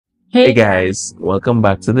Hey guys, welcome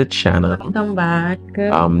back to the channel. Welcome back.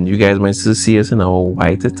 You guys might still see us in our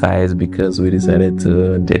white attires because we decided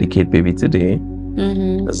to dedicate baby today.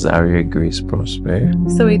 Zaria Grace Prosper.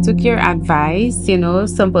 So we took your advice,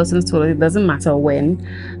 some persons told us it doesn't matter when.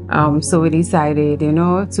 So we decided,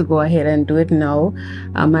 to go ahead and do it now.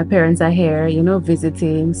 My parents are here,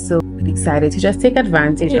 visiting. So we decided to just take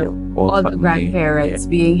advantage of all the grandparents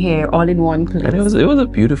being here all in one place. And it was a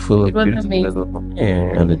beautiful, amazing.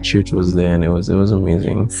 And the church was there and it was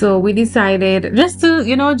amazing. So we decided just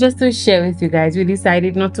to share with you guys, we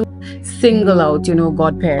decided not to single out,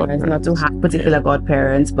 godparents, not to have particular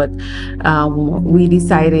godparents, but we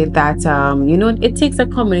decided that, it takes a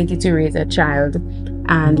community to raise a child.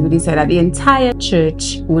 And we decided that the entire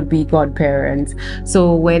church would be godparents.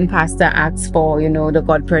 So when pastor asked for, the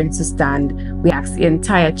godparents to stand, we asked the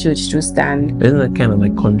entire church to stand. Isn't that kind of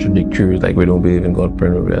like contradictory? Like we don't believe in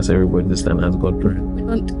godparents, we ask everybody to stand as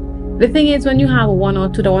godparents. The thing is, when you have the one or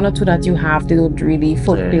two that you have, they don't really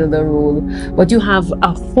fulfill the role. But you have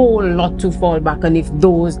a whole lot to fall back on if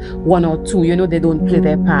those one or two, they don't play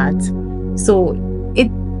their part. So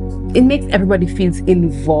it makes everybody feels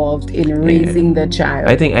involved in raising the child.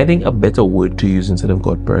 I think a better word to use instead of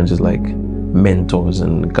godparents is like mentors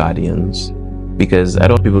and guardians. Because I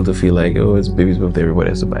don't want people to feel like, oh, it's baby's birthday, everybody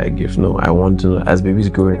has to buy a gift. No, I want to, as baby's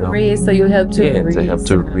growing up, so you help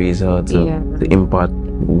to raise her, to impart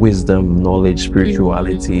wisdom, knowledge,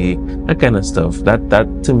 spirituality, that kind of stuff.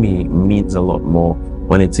 That to me means a lot more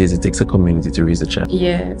when it says it takes a community to raise a child.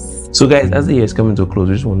 Yes. So guys, as the year is coming to a close,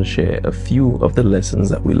 we just want to share a few of the lessons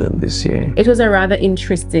that we learned this year. It was a rather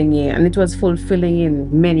interesting year and it was fulfilling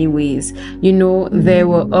in many ways. There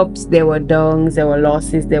were ups, there were downs, there were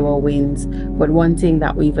losses, there were wins. But one thing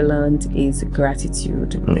that we've learned is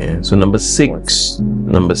gratitude. Yeah. So number six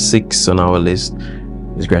on our list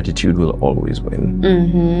is gratitude will always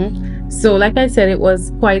win. So like I said, it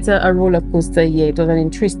was quite a roller coaster year. It was an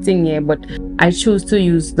interesting year, but I choose to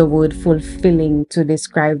use the word fulfilling to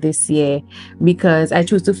describe this year because I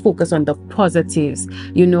choose to focus on the positives.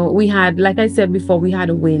 We had, like I said before, we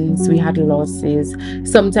had wins, we had losses.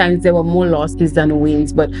 Sometimes there were more losses than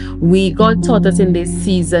wins, but God taught us in this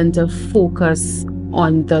season to focus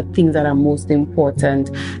on the things that are most important.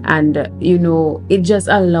 And it just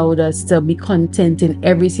allowed us to be content in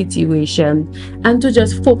every situation and to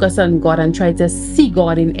just focus on God and try to see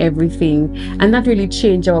God in everything. And that really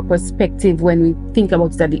changed our perspective when we think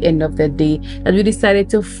about it at the end of the day, that we decided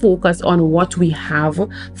to focus on what we have,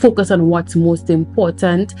 focus on what's most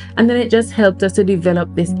important, and then it just helped us to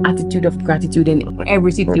develop this attitude of gratitude in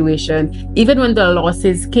every situation. Even when the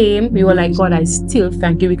losses came, we were like, God, I still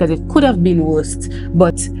thank you because it could have been worse.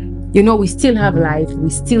 But we still have life,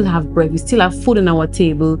 we still have bread, we still have food on our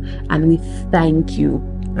table, and we thank you.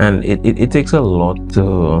 And it takes a lot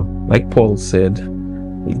to, like Paul said,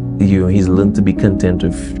 he's learned to be content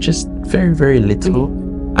with just very, very little,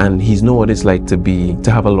 and he's know what it's like to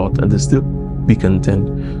have a lot and to still be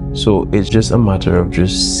content. So it's just a matter of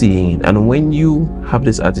just seeing, and when you have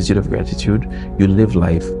this attitude of gratitude, you live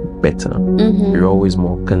life better. You're always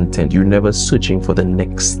more content. You're never searching for the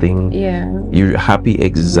next thing. You're happy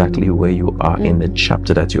exactly where you are in the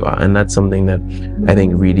chapter that you are, and that's something that I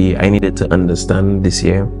think really I needed to understand this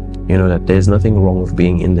year. That there's nothing wrong with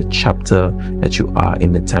being in the chapter that you are,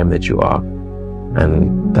 in the time that you are,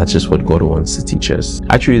 and that's just what God wants to teach us.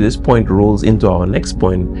 Actually, this point rolls into our next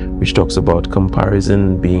point, which talks about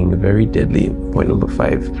comparison being very deadly. Point number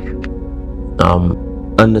 5.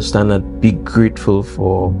 Understand that, be grateful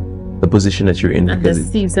for the position that you're in, and the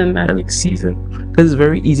season, because it's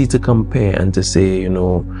very easy to compare and to say,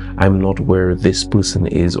 I'm not where this person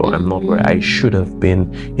is, or I'm not where I should have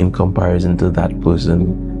been in comparison to that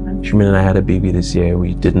person. Shumin and I had a baby this year.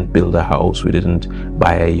 We didn't build a house, we didn't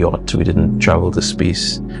buy a yacht, we didn't travel to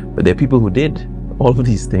space, but there are people who did all of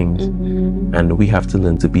these things, and we have to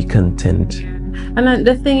learn to be content. And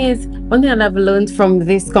the thing is, one thing that I've learned from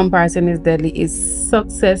this comparison is deadly is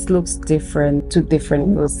success looks different to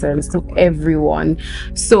different persons, to everyone.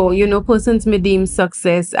 So, persons may deem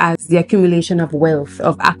success as the accumulation of wealth,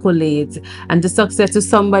 of accolades, and the success to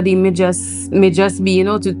somebody may just be,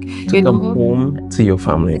 to come home to your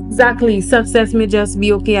family. Exactly. Success may just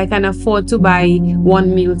be, okay, I can afford to buy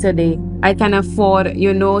one meal today. I can afford,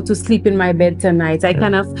 to sleep in my bed tonight. I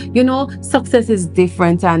can success is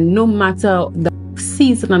different, and no matter the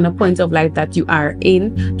season and the point of life that you are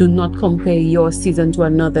in, do not compare your season to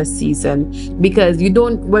another season, because you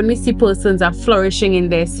don't, when we see persons are flourishing in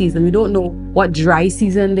their season, we don't know what dry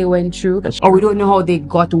season they went through, or we don't know how they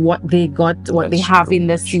got what they have in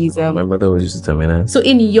the season. My mother was used to tell me that. So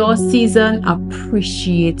in your season,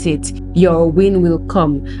 appreciate it. Your win will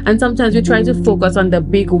come. And sometimes we try to focus on the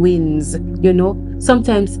big wins, you know.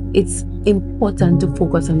 Sometimes it's important to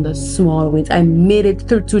focus on the small wins. I made it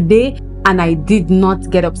through today and I did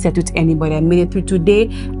not get upset with anybody. I made it through today.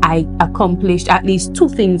 I accomplished at least 2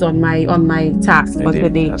 things on my task for the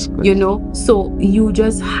day, you know. So you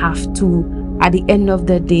just have to, at the end of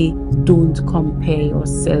the day, don't compare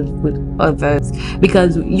yourself with others,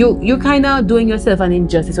 because you're kind of doing yourself an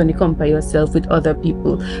injustice when you compare yourself with other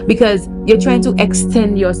people, because you're trying to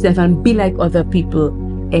extend yourself and be like other people.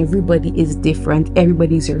 Everybody is different.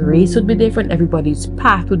 Everybody's race would be different. Everybody's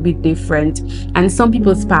path would be different. And some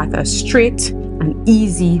people's paths are straight and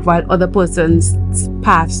easy, while other person's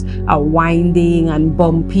paths are winding and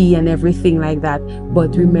bumpy and everything like that.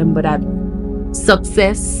 But remember that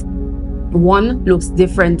success, 1, looks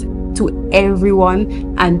different to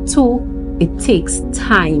everyone, and 2, it takes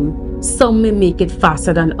time. Some may make it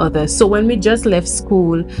faster than others. So when we just left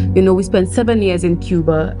school, you know, we spent 7 years in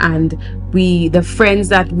Cuba, and the friends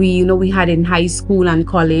that we had in high school and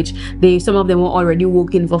college, some of them were already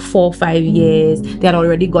working for 4 or 5 years. They had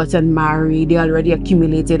already gotten married. They already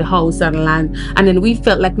accumulated house and land. And then we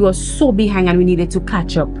felt like we were so behind and we needed to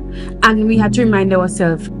catch up. And we had to remind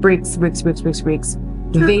ourselves, breaks.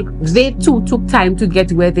 They too took time to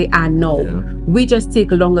get where they are now. Yeah. We just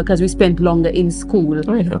take longer because we spent longer in school,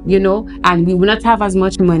 you know, and we will not have as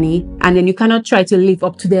much money. And then you cannot try to live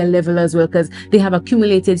up to their level as well, because they have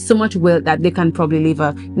accumulated so much wealth that they can probably live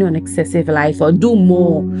an excessive life or do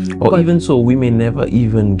more. Or even so, we may never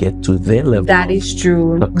even get to their level. That is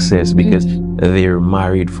true. Success, because they're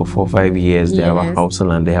married for 4 or 5 years. They have a house and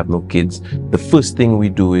land. They have no kids. The first thing we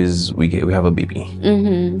do is we have a baby,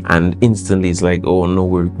 and instantly it's like, oh no,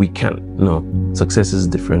 we can't. No, success is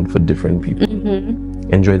different for different people.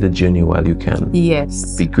 Enjoy the journey while you can.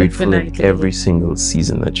 Yes, be grateful in every single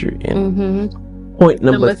season that you're in. Point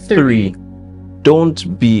number 3,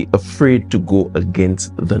 don't be afraid to go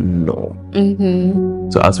against the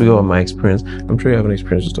norm. So as we go over my experience, I'm sure you have an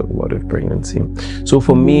experience to talk about with pregnancy. So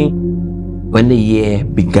for me, when the year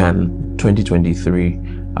began, 2023,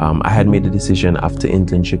 I had made the decision after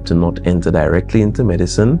internship to not enter directly into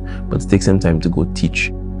medicine, but to take some time to go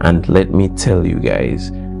teach. And let me tell you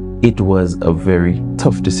guys, it was a very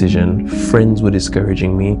tough decision. Friends were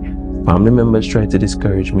discouraging me. Family members tried to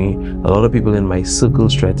discourage me. A lot of people in my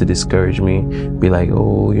circles tried to discourage me. Be like,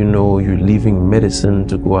 oh, you know, you're leaving medicine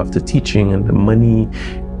to go after teaching and the money.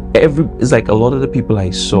 It's like a lot of the people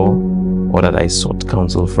I saw or that I sought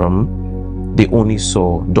counsel from, they only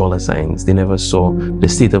saw dollar signs. They never saw the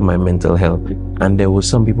state of my mental health. And there were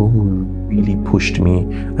some people who really pushed me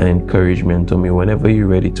and encouraged me and told me, whenever you're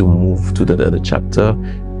ready to move to the other chapter,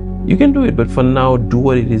 you can do it. But for now, do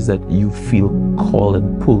what it is that you feel called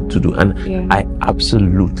and pulled to do. And I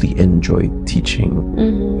absolutely enjoyed teaching.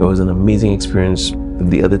 It was an amazing experience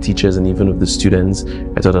with the other teachers and even with the students.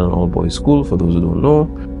 I taught at an all-boys school, for those who don't know.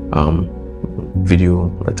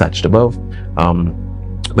 Video attached above.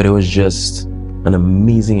 But it was just an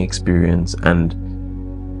amazing experience, and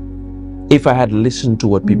if I had listened to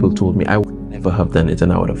what people told me, I would never have done it,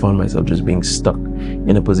 and I would have found myself just being stuck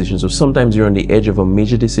in a position. So sometimes you're on the edge of a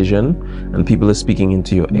major decision and people are speaking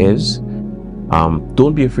into your ears.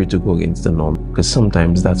 Don't be afraid to go against the norm, because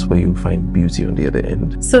sometimes that's where you'll find beauty on the other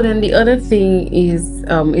end. So then the other thing is,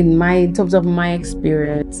 in terms of my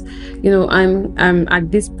experience, you know, I'm at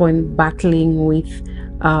this point battling with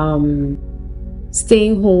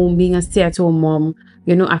staying home, being a stay-at-home mom,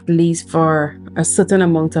 you know, at least for a certain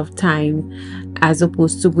amount of time, as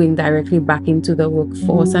opposed to going directly back into the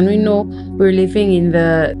workforce. And we know we're living in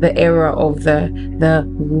the era of the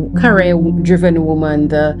career-driven woman,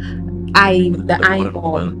 the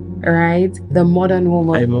I-mom, right? The modern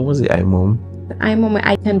woman. I-mom was the I-mom. The I-mom,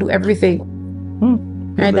 I can do everything.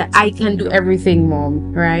 Right, that I can do everything,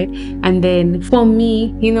 mom, right? And then for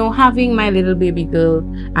me, you know, having my little baby girl,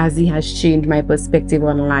 as he has changed my perspective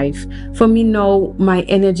on life. For me now, my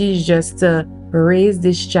energy is just to raise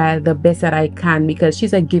this child the best that I can, because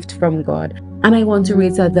she's a gift from God. and I want to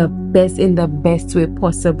raise her the best in the best way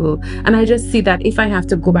possible. And I just see that if I have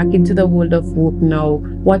to go back into the world of work now,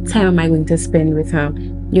 what time am I going to spend with her?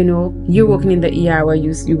 You know, you're working in the ER where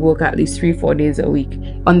you work at least 3-4 days a week.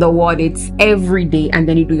 On the ward, it's every day, and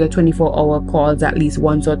then you do your 24-hour calls at least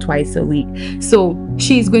once or twice a week. So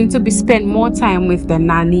she's going to be spend more time with the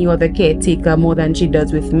nanny or the caretaker more than she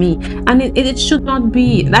does with me. And it should not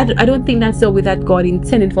be. I don't think that's the way that God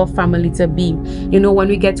intended for family to be. You know, when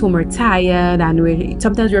we get home, we're tired, and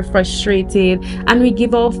sometimes we're frustrated, and we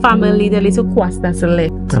give our family the little quest that's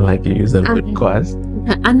left. I like you use the word quest.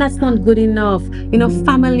 And that's not good enough. You know,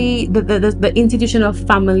 family, the institution of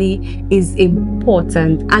family is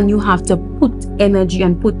important, and you have to put energy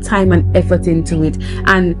and put time and effort into it.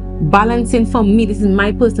 And balancing, for me, this is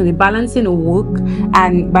my personal balancing work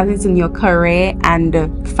and balancing your career and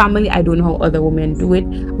family. I don't know how other women do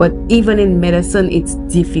it, but even in medicine, it's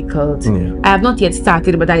difficult. I have not yet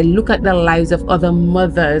started, but I look at the lives of other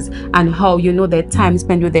mothers and how, you know, their time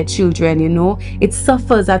spent with their children, you know, it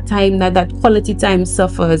suffers at time, that quality time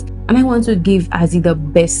suffers. And I want to give Azzy the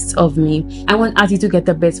best of me. I want Azzy to get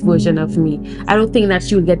the best version of me. I don't think that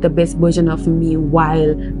she will get the best version of me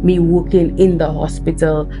while me working in the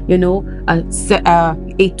hospital, you know, a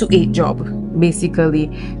 8-to-8 job, basically,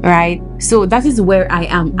 right? So that is where I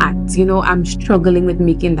am at. You know, I'm struggling with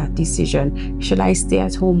making that decision. Should I stay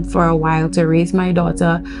at home for a while to raise my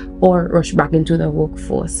daughter, or rush back into the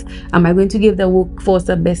workforce? Am I going to give the workforce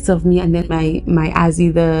the best of me, and then my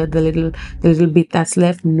Azzy the little bit that's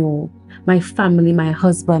left? No. My family, my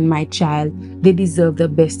husband, my child, they deserve the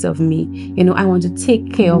best of me. You know, I want to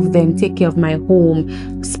take care of them, take care of my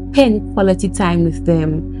home, spend quality time with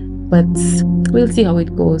them. But we'll see how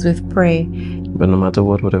it goes with prayer. But no matter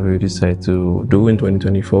what, whatever you decide to do in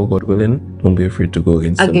 2024, God willing, don't be afraid to go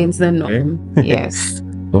against the norm. Okay? Yes.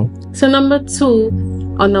 So number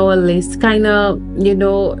 2 on our list kind of, you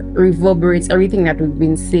know, reverberates everything that we've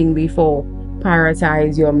been saying before.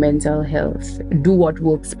 Prioritize your mental health. Do what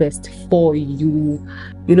works best for you.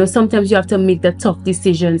 You know, sometimes you have to make the tough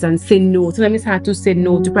decisions and say no. Sometimes it's hard to say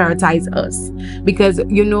no to prioritize us, because,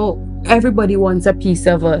 you know, everybody wants a piece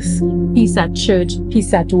of us. Peace at church,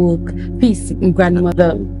 peace at work, peace,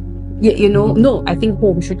 grandmother. You know, no, I think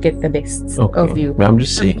home should get the best of you. I'm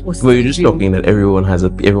just saying, well, you're just talking that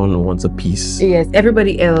everyone wants a piece. Yes,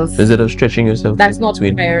 everybody else. Instead of stretching yourself, that's not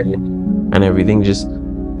fair. And everything, just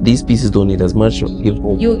these pieces don't need as much.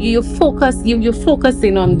 You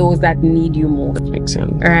focusing on those that need you more. Makes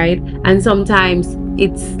sense. Right? And sometimes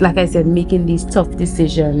it's, like I said, making these tough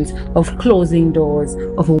decisions of closing doors,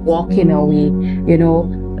 of walking away, you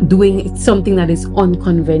know, doing something that is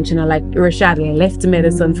unconventional. Like Rashad left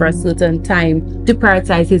medicine for a certain time to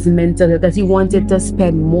prioritize his mental health, because he wanted to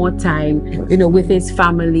spend more time, you know, with his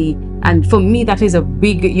family. And for me, that is a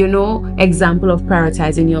big, you know, example of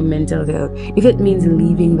prioritizing your mental health. If it means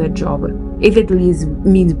leaving the job, if it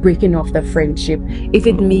means breaking off the friendship, if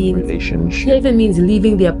it means relationship, if it means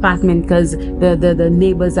leaving the apartment because the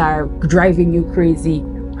neighbors are driving you crazy,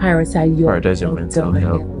 prioritize your mental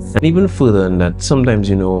health. And even further than that, sometimes,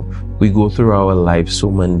 you know, we go through our lives so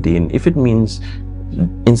mundane. If it means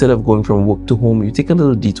instead of going from work to home, you take a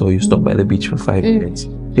little detour, you stop by the beach for 5 minutes.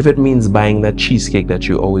 If it means buying that cheesecake that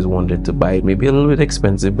you always wanted to buy, it may be a little bit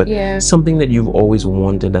expensive, but something that you've always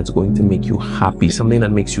wanted that's going to make you happy, something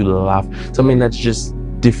that makes you laugh, something that's just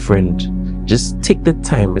different. Just take the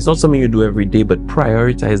time. It's not something you do every day, but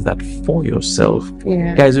prioritize that for yourself.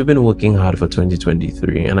 Guys, we've been working hard for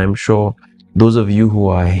 2023, and I'm sure those of you who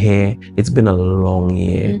are here, it's been a long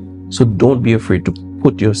year. So don't be afraid to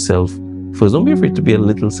put yourself first. Don't be afraid to be a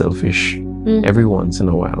little selfish every once in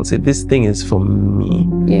a while. Say, this thing is for me.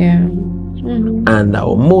 And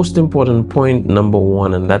our most important point, number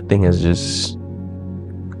 1, and that thing is just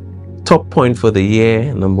top point for the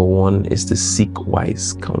year, number 1, is to seek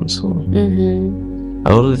wise counsel. A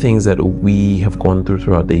lot of the things that we have gone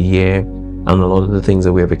throughout the year, and a lot of the things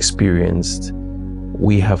that we have experienced,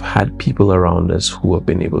 we have had people around us who have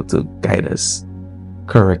been able to guide us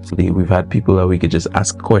correctly. We've had people that we could just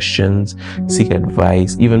ask questions, seek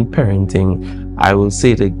advice, even parenting. I will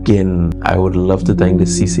say it again, I would love to thank the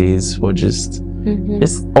CCAs for just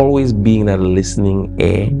always being that listening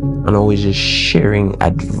ear and always just sharing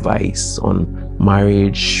advice on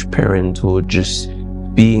marriage, parenthood, just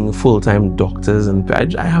being full-time doctors. And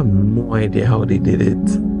I have no idea how they did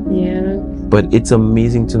it. But it's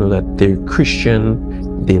amazing to know that they're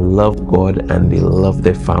Christian, they love God, and they love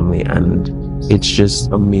their family, and it's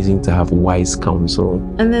just amazing to have wise counsel.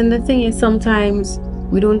 And then the thing is, sometimes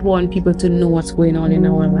We don't want people to know what's going on in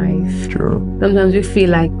our life. True. Sometimes we feel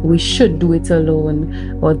like we should do it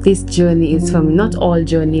alone, or this journey is for me. Not all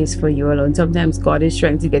journey is for you alone. Sometimes God is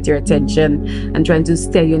trying to get your attention and trying to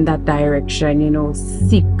steer you in that direction.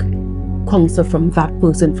 Seek counsel from that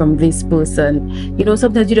person, from this person.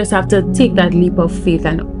 Sometimes you just have to take that leap of faith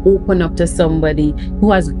and open up to somebody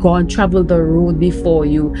who has traveled the road before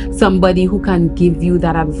you, somebody who can give you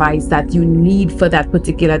that advice that you need for that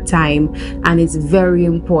particular time. And it's very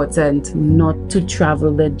important not to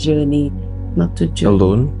travel the journey, not to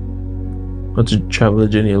alone, not to travel the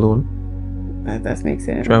journey alone. That makes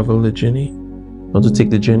sense. Travel the journey, not to take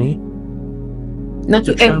the journey, not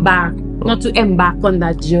to embark. Not to embark on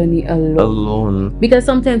that journey alone. Because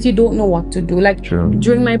sometimes you don't know what to do. Like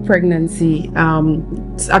during my pregnancy,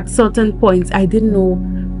 at certain points, I didn't know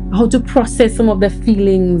how to process some of the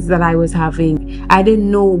feelings that I was having. I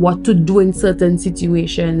didn't know what to do in certain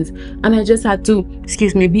situations. And I just had to,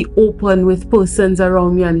 be open with persons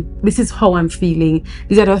around me. And this is how I'm feeling.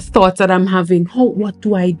 These are the thoughts that I'm having. What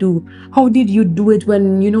do I do? How did you do it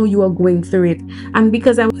when you were going through it? And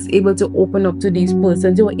because I was able to open up to these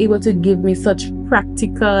persons, they were able to give me such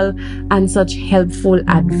practical and such helpful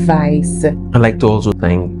advice. I'd like to also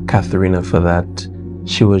thank Katharina for that.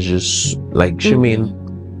 She was just like, Shamin,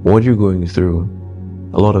 what you're going through,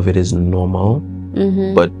 a lot of it is normal,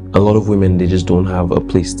 but a lot of women, they just don't have a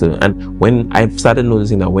place to. And when I started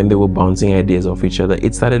noticing that when they were bouncing ideas off each other,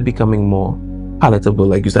 it started becoming more palatable.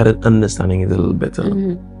 Like you started understanding it a little better.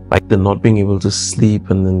 Like the not being able to sleep,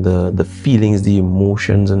 and then the feelings, the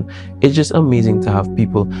emotions, and it's just amazing to have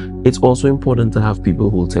people. It's also important to have people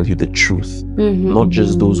who will tell you the truth, not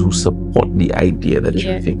just those who support the idea that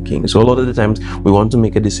you're thinking. So a lot of the times we want to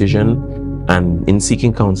make a decision, and in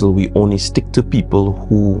seeking counsel, we only stick to people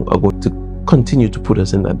who are going to continue to put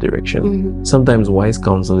us in that direction. Sometimes wise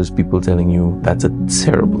counsel is people telling you that's a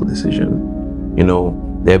terrible decision.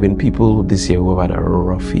 There have been people this year who have had a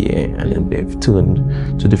rough year, and then they've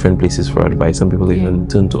turned to different places for advice. Some people even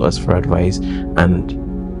turn to us for advice. And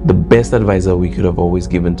the best advisor we could have always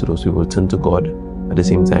given to those people, turn to God. At the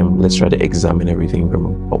same time, let's try to examine everything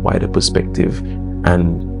from a wider perspective.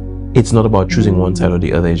 And it's not about choosing one side or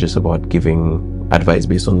the other. It's just about giving advice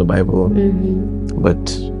based on the Bible.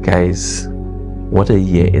 But guys, what a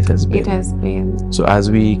year it has been. It has been. So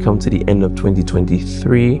as we come to the end of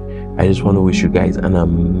 2023, I just want to wish you guys an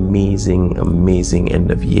amazing, amazing end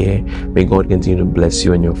of year. May God continue to bless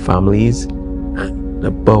you and your families. And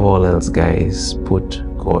above all else, guys, put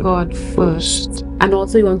God first. And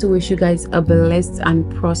also, we want to wish you guys a blessed and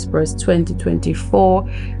prosperous 2024.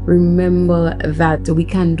 Remember that we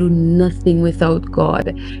can do nothing without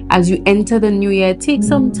God. As you enter the new year, take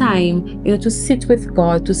some time, to sit with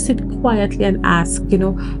God, to sit quietly and ask,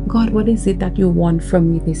 God, what is it that you want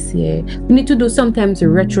from me this year? We need to do sometimes a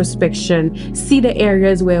retrospection, see the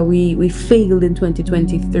areas where we failed in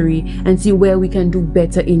 2023 and see where we can do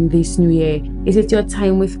better in this new year. Is it your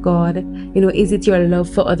time with God? Is it your love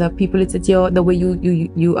for other people? Is it the way you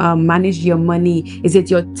manage your money? Is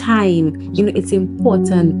it your time? It's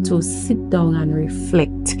important to sit down and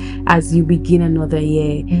reflect as you begin another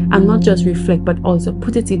year, and not just reflect, but also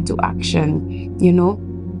put it into action.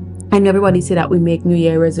 And everybody say that we make New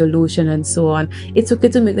Year resolution and so on. It's okay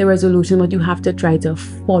to make the resolution, but you have to try to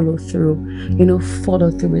follow through.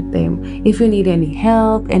 Follow through with them. If you need any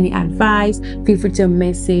help, any advice, feel free to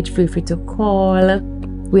message, feel free to call.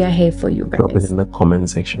 We are here for you guys. Drop it in the comment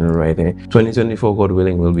section right there. 2024, God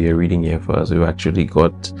willing, will be a reading year for us. We've actually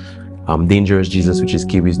got Dangerous Jesus, which is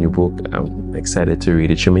Kiwi's new book. I'm excited to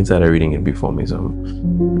read it. Shamin started reading it before me, so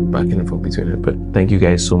I'm back and forth between it. But thank you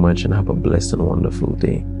guys so much, and have a blessed and wonderful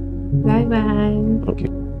day. Bye bye. Okay.